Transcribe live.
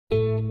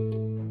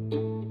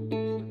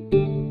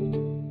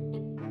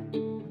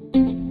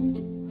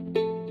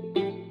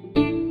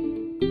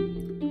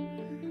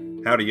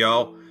Howdy,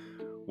 y'all.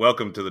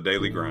 Welcome to the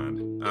Daily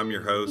Grind. I'm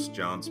your host,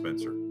 John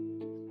Spencer.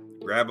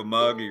 Grab a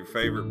mug of your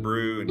favorite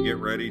brew and get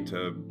ready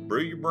to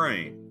brew your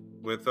brain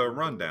with a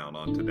rundown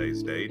on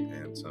today's date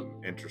and some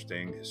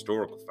interesting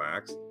historical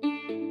facts.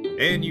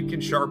 And you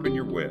can sharpen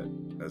your wit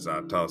as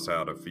I toss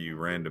out a few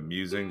random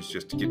musings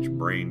just to get your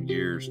brain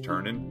gears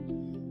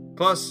turning.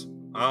 Plus,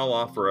 I'll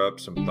offer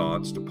up some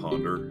thoughts to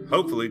ponder,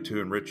 hopefully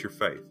to enrich your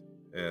faith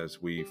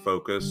as we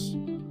focus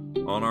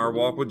on our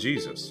walk with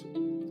Jesus.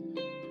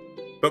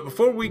 But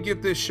before we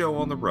get this show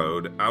on the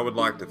road, I would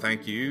like to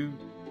thank you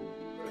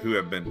who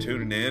have been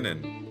tuning in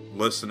and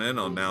listening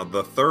on now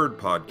the third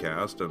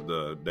podcast of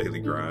the Daily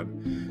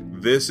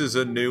Grind. This is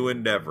a new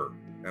endeavor,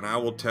 and I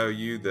will tell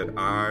you that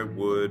I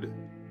would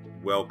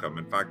welcome,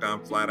 in fact,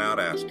 I'm flat out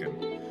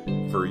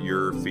asking for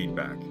your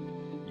feedback.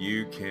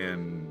 You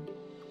can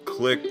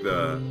click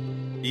the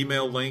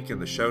email link in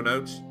the show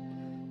notes.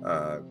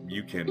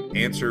 You can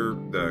answer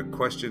the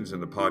questions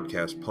in the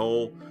podcast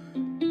poll,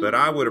 but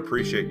I would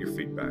appreciate your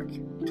feedback.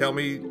 Tell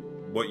me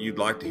what you'd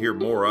like to hear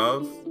more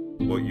of,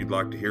 what you'd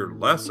like to hear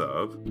less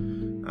of,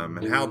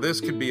 and how this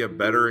could be a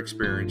better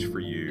experience for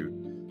you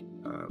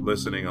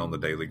listening on the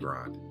Daily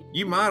Grind.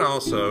 You might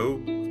also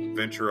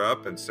venture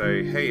up and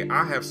say, hey,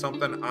 I have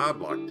something I'd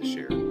like to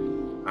share.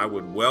 I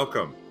would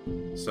welcome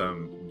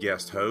some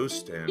guest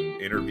hosts and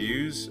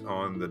interviews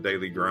on the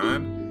Daily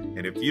Grind.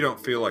 And if you don't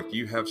feel like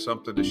you have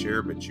something to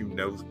share, but you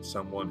know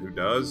someone who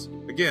does,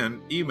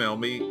 again, email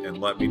me and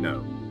let me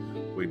know.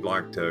 We'd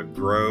like to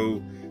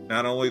grow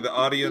not only the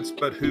audience,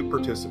 but who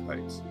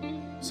participates.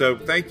 So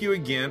thank you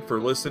again for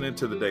listening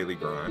to the Daily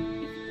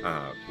Grind.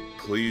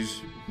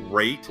 Please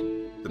rate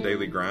the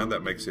Daily Grind.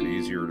 That makes it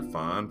easier to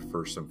find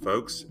for some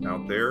folks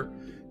out there.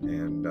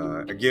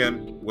 And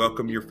again,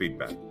 welcome your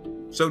feedback.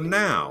 So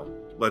now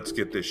let's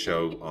get this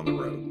show on the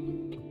road.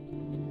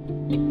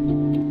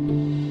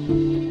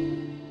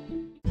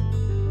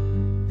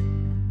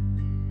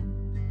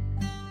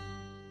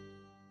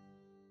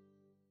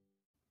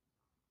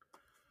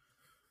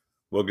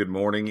 Well, good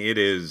morning. It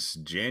is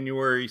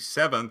January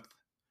 7th,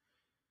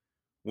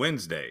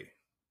 Wednesday,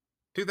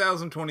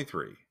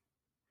 2023.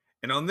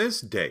 And on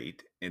this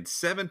date, in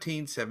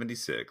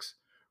 1776,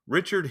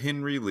 Richard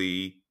Henry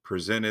Lee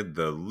presented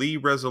the Lee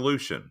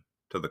Resolution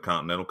to the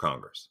Continental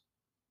Congress.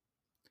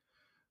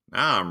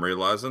 Now I'm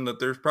realizing that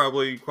there's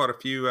probably quite a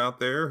few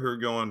out there who are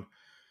going,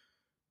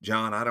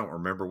 John, I don't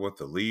remember what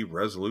the Lee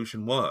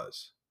Resolution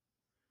was.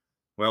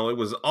 Well, it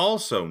was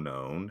also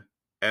known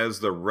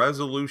as the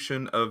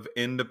Resolution of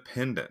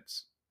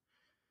Independence.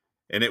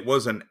 And it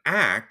was an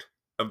act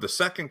of the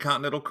Second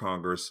Continental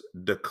Congress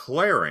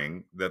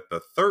declaring that the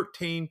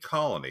 13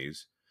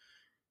 colonies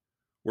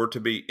were to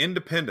be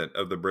independent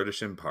of the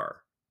British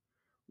Empire.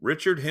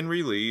 Richard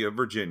Henry Lee of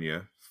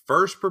Virginia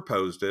first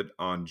proposed it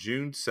on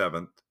June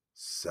 7th,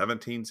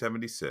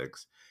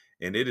 1776,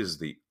 and it is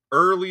the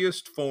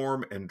earliest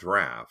form and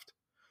draft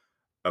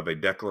of a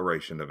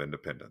Declaration of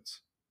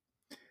Independence.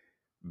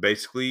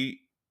 Basically,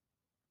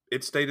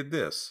 it stated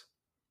this: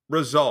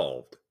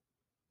 resolved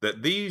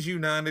that these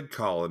united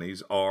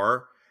colonies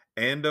are,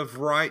 and of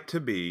right to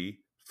be,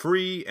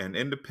 free and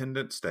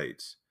independent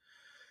states,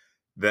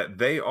 that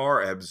they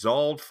are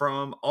absolved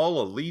from all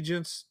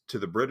allegiance to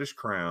the British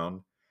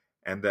Crown,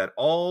 and that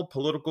all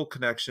political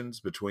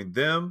connections between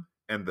them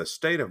and the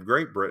state of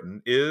Great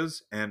Britain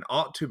is and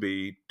ought to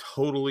be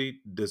totally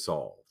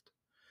dissolved.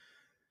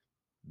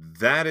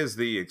 That is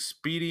the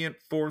expedient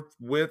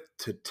forthwith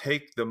to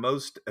take the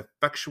most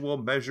effectual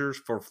measures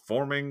for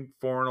forming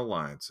foreign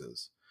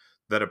alliances,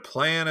 that a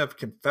plan of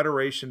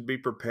confederation be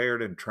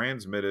prepared and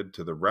transmitted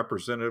to the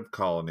representative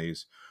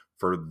colonies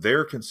for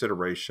their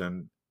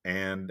consideration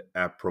and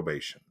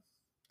approbation.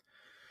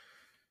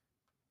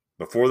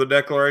 Before the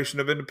Declaration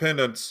of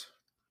Independence,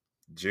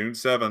 June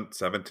 7th,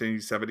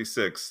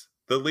 1776,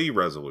 the Lee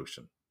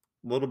Resolution.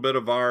 A little bit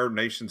of our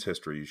nation's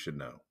history you should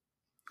know.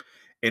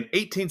 In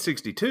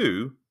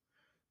 1862,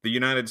 the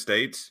United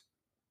States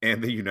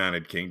and the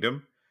United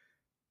Kingdom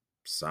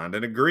signed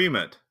an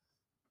agreement,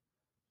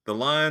 the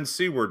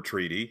Lyons-Seward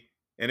Treaty,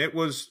 and it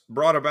was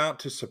brought about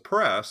to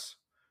suppress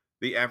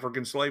the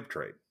African slave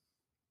trade.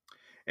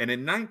 And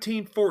in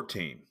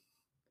 1914,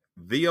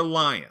 the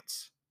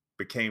Alliance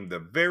became the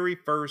very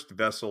first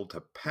vessel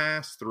to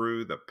pass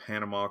through the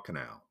Panama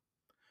Canal.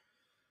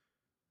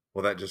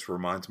 Well, that just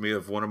reminds me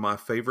of one of my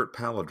favorite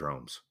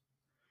palindromes.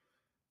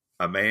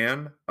 A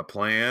man, a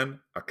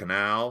plan, a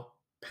canal,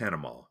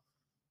 Panama.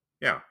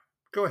 Yeah,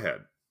 go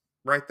ahead.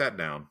 Write that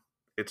down.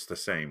 It's the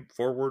same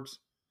forwards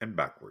and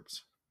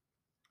backwards.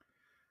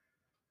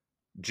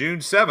 June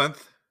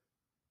 7th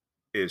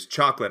is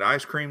Chocolate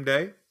Ice Cream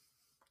Day,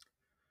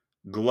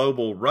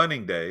 Global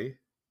Running Day,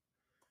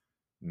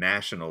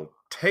 National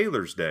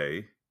Tailor's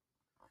Day,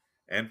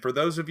 and for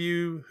those of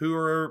you who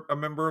are a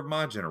member of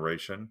my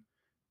generation,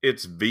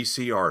 it's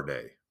VCR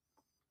Day.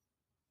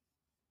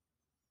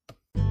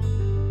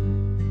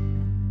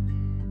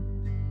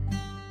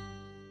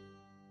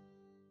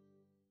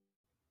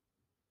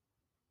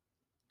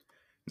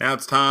 Now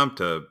it's time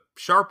to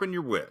sharpen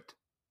your wit.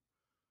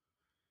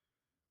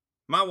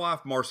 My wife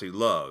Marcy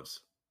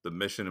loves the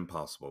Mission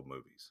Impossible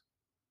movies.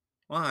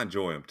 Well, I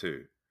enjoy them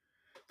too.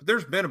 But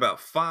there's been about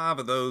 5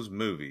 of those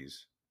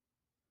movies,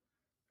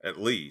 at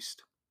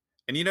least.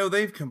 And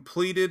they've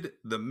completed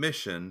the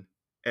mission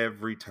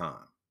every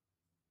time.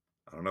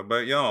 I don't know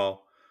about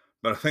y'all,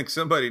 but I think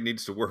somebody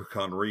needs to work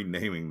on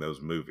renaming those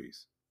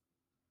movies.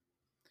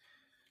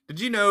 Did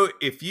you know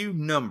if you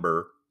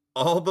number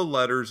all the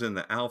letters in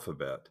the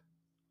alphabet,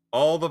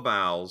 all the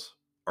vowels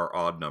are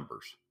odd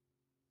numbers?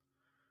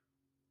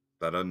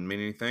 That doesn't mean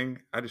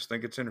anything. I just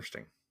think it's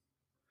interesting.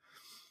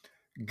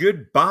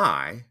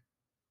 Goodbye,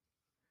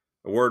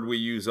 a word we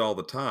use all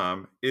the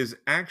time, is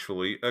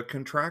actually a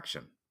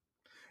contraction.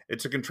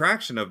 It's a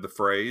contraction of the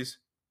phrase,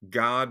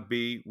 God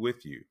be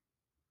with you.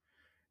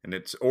 And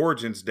its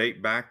origins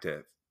date back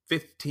to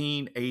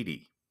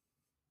 1580.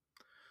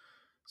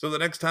 So the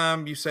next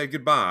time you say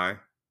goodbye,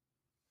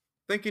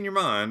 think in your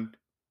mind,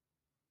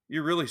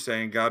 you're really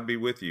saying God be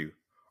with you.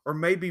 Or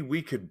maybe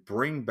we could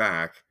bring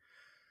back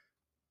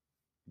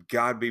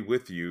God be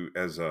with you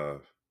as a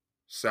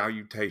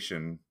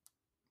salutation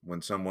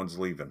when someone's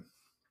leaving.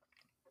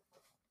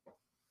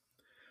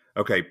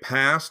 Okay,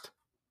 past,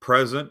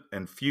 present,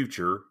 and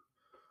future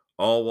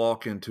all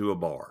walk into a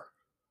bar.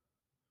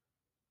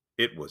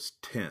 It was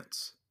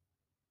tense.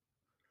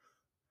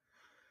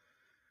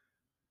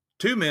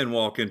 2 men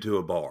walk into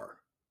a bar.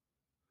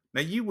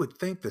 Now you would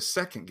think the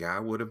second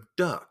guy would have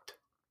ducked.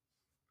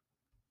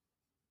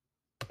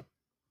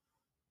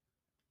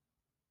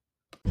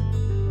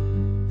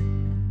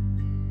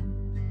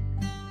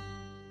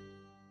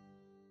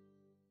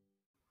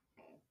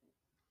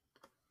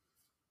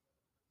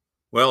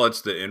 Well,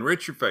 it's the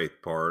enrich your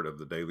faith part of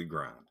the daily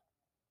grind.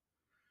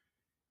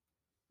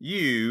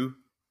 You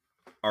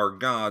are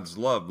God's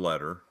love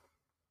letter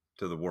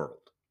to the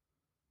world.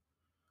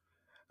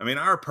 I mean,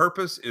 our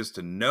purpose is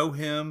to know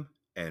Him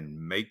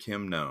and make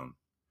Him known.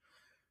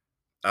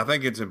 I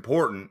think it's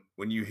important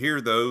when you hear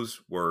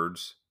those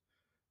words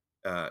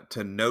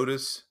to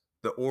notice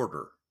the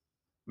order.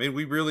 I mean,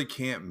 we really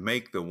can't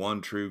make the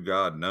one true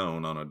God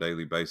known on a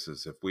daily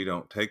basis if we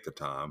don't take the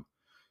time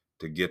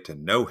to get to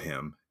know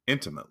Him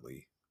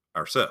intimately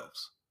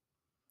ourselves.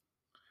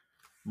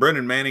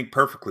 Brennan Manning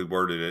perfectly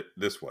worded it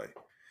this way.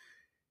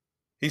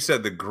 He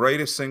said the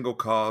greatest single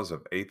cause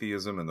of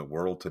atheism in the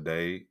world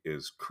today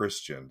is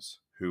Christians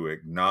who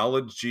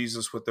acknowledge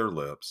Jesus with their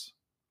lips,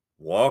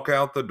 walk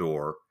out the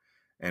door,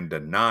 and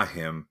deny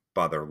Him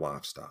by their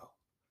lifestyle.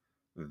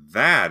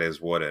 That is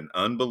what an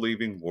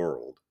unbelieving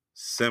world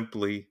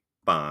simply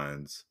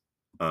finds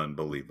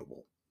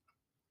unbelievable.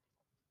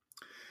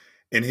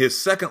 In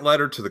his second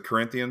letter to the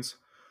Corinthians,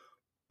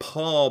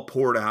 Paul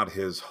poured out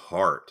his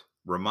heart,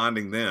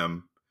 reminding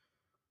them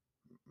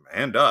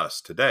and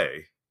us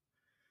today,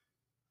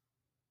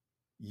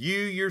 you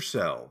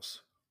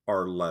yourselves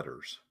are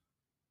letters,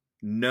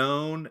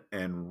 known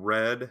and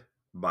read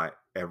by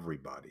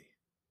everybody.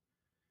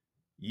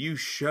 You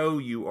show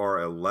you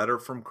are a letter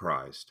from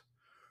Christ,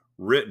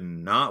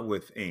 written not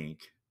with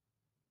ink,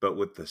 but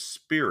with the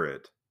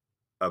Spirit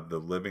of the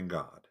living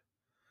God,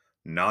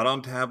 not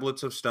on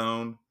tablets of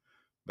stone,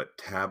 but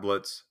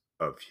tablets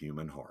of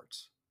human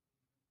hearts.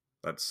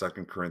 That's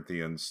 2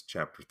 Corinthians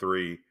chapter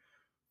 3,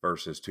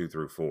 verses 2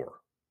 through 4.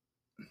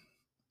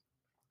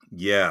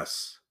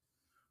 Yes,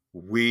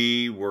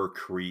 we were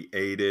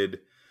created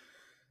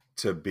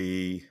to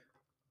be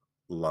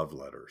love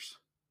letters,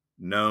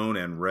 known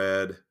and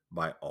read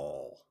by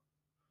all.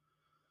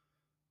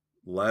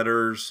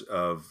 Letters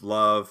of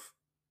love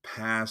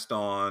passed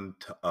on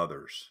to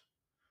others.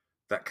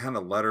 That kind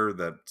of letter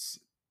that's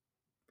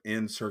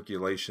in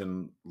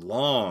circulation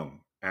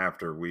long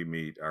after we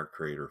meet our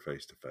Creator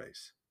face to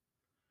face.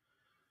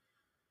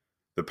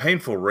 The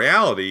painful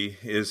reality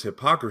is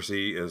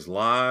hypocrisy is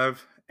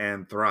live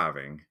and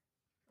thriving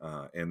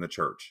in the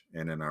church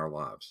and in our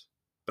lives.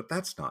 But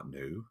that's not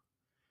new.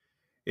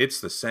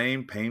 It's the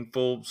same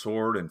painful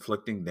sword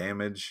inflicting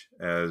damage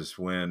as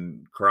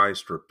when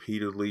Christ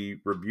repeatedly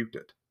rebuked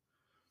it.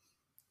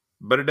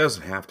 But it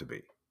doesn't have to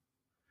be.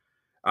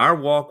 Our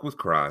walk with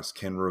Christ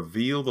can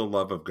reveal the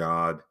love of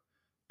God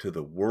to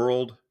the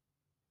world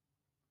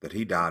that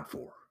He died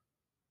for.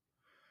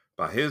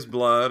 By His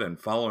blood and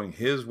following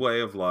His way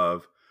of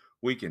love,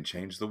 we can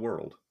change the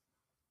world.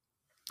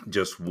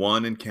 Just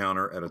one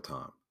encounter at a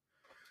time.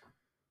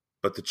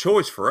 But the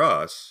choice for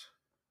us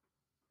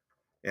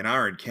in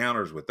our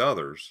encounters with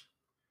others,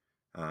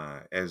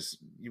 as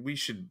we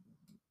should,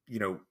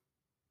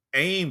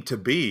 aim to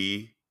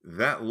be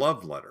that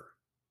love letter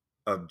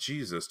of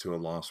Jesus to a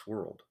lost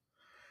world.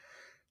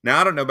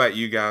 Now, I don't know about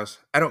you guys.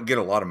 I don't get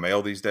a lot of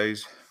mail these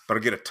days, but I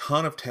get a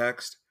ton of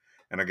text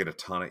and I get a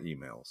ton of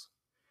emails.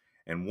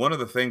 And one of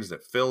the things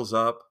that fills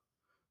up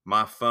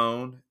my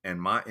phone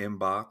and my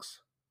inbox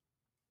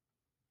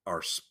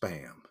are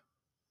spam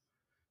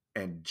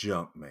and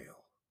junk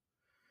mail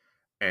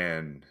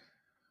and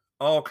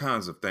all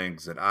kinds of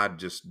things that I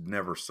just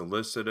never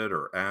solicited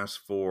or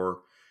asked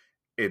for.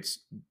 It's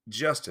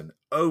just an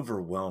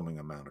overwhelming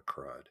amount of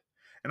crud.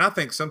 And I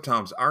think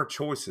sometimes our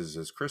choices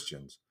as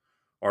Christians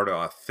are to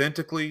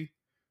authentically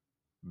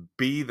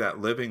be that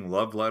living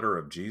love letter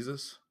of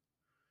Jesus,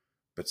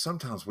 but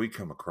sometimes we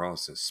come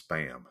across as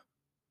spam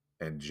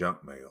and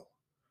junk mail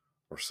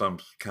or some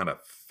kind of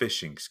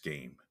phishing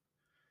scheme.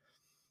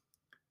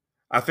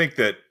 I think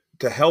that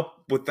to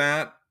help with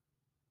that,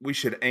 we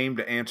should aim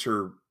to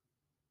answer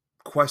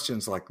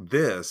questions like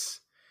this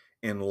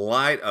in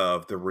light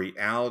of the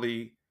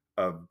reality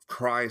of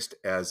Christ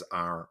as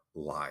our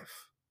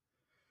life.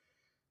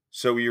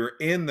 So you're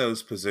in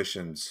those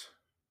positions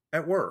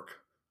at work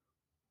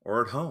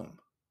or at home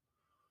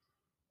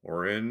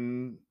or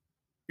in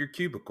your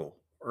cubicle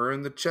or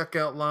in the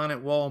checkout line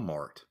at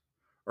Walmart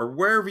or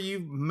wherever you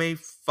may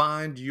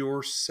find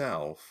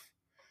yourself.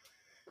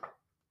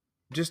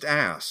 Just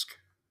ask,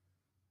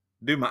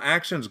 do my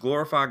actions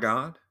glorify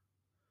God?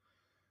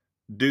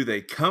 Do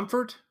they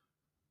comfort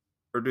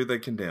or do they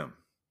condemn?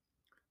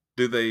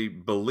 Do they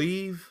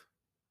believe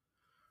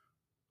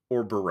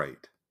or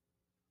berate?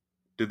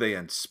 Do they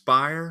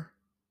inspire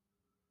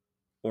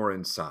or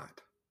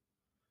incite?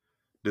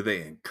 Do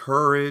they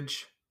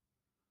encourage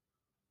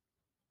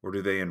or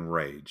do they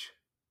enrage?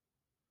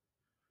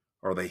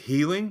 Are they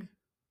healing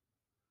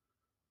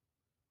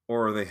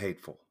or are they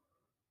hateful?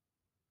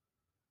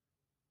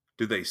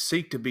 Do they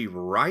seek to be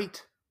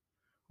right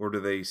or do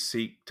they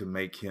seek to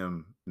make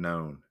him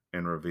known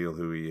and reveal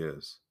who he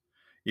is?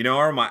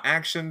 Are my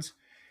actions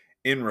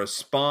in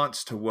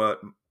response to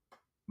what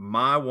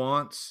my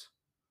wants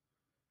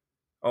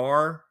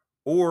are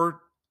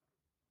or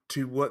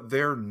to what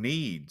their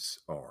needs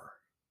are?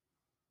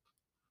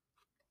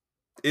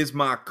 Is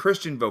my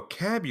Christian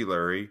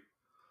vocabulary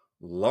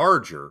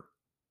larger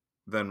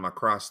than my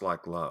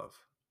Christ-like love?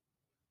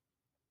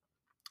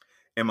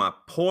 Am I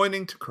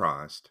pointing to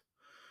Christ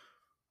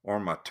or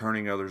am I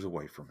turning others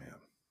away from him?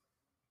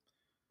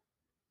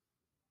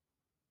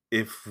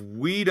 If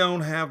we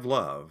don't have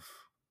love,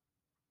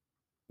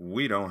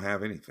 we don't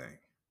have anything.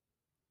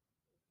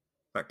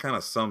 That kind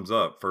of sums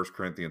up 1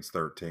 Corinthians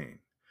 13.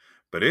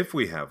 But if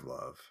we have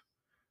love,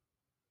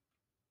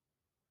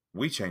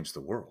 we change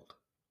the world.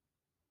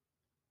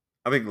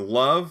 I think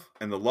love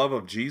and the love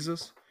of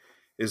Jesus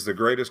is the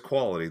greatest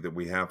quality that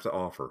we have to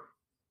offer.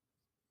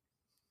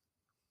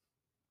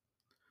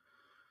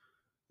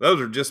 Those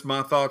are just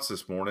my thoughts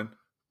this morning.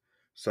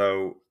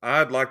 So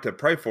I'd like to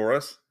pray for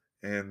us,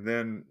 and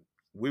then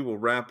we will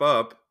wrap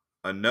up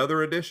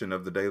another edition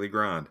of the Daily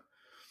Grind.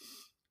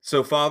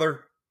 So,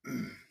 Father,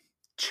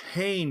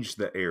 change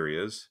the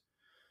areas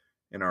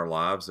in our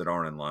lives that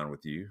aren't in line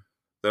with you,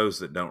 those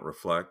that don't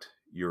reflect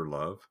your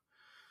love.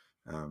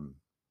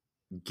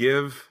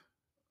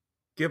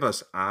 Give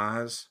us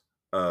eyes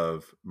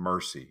of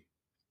mercy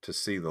to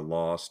see the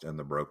lost and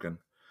the broken.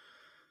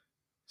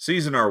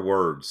 Season our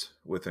words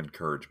with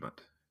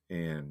encouragement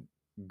and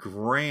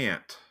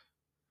grant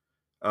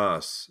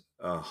us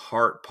a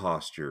heart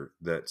posture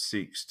that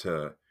seeks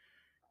to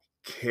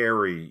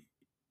carry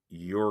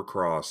your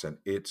cross and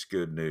its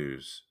good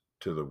news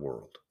to the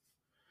world.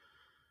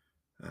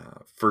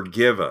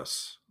 Forgive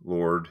us,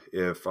 Lord,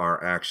 if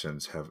our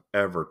actions have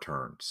ever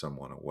turned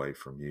someone away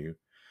from you.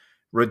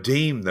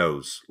 Redeem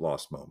those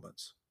lost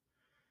moments.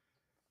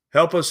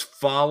 Help us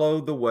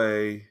follow the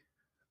way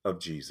of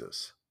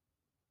Jesus.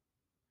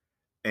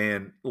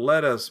 And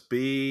let us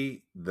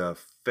be the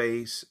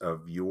face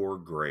of your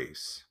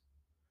grace.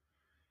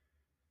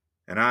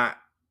 And I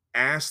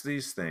ask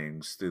these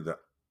things through the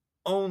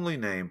only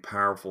name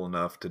powerful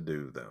enough to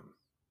do them,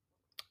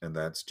 and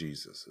that's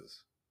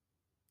Jesus's.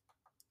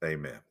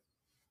 Amen.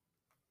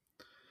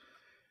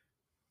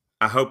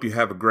 I hope you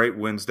have a great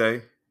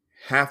Wednesday,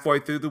 halfway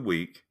through the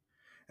week,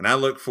 and I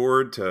look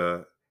forward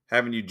to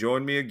having you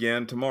join me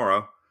again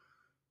tomorrow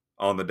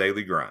on the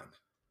Daily Grind.